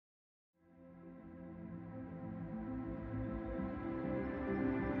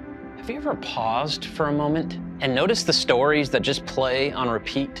Have you ever paused for a moment and noticed the stories that just play on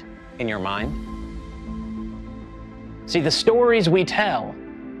repeat in your mind? See, the stories we tell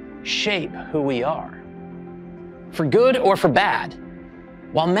shape who we are, for good or for bad.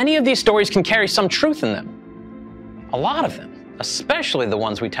 While many of these stories can carry some truth in them, a lot of them, especially the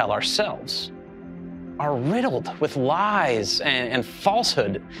ones we tell ourselves, are riddled with lies and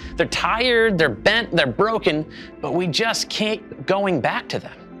falsehood. They're tired, they're bent, they're broken, but we just keep going back to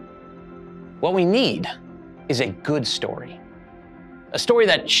them. What we need is a good story, a story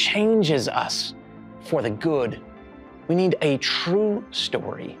that changes us for the good. We need a true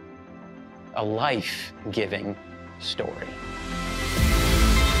story, a life-giving story.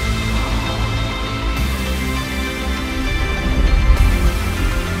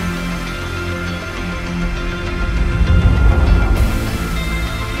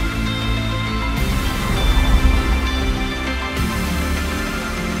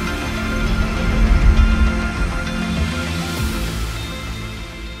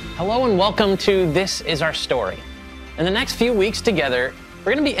 Hello and welcome to This Is Our Story. In the next few weeks together,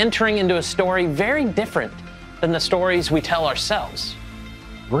 we're going to be entering into a story very different than the stories we tell ourselves.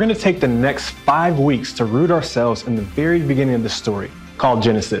 We're going to take the next 5 weeks to root ourselves in the very beginning of the story, called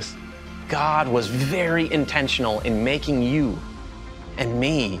Genesis. God was very intentional in making you and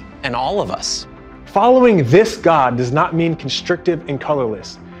me and all of us. Following this God does not mean constrictive and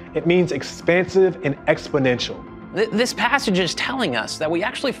colorless. It means expansive and exponential. This passage is telling us that we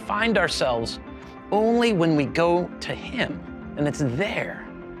actually find ourselves only when we go to Him, and it's there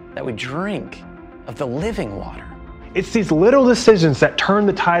that we drink of the living water. It's these little decisions that turn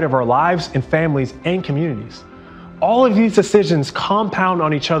the tide of our lives and families and communities. All of these decisions compound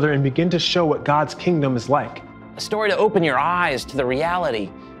on each other and begin to show what God's kingdom is like. A story to open your eyes to the reality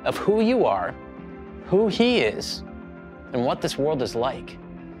of who you are, who He is, and what this world is like.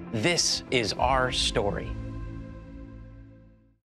 This is our story.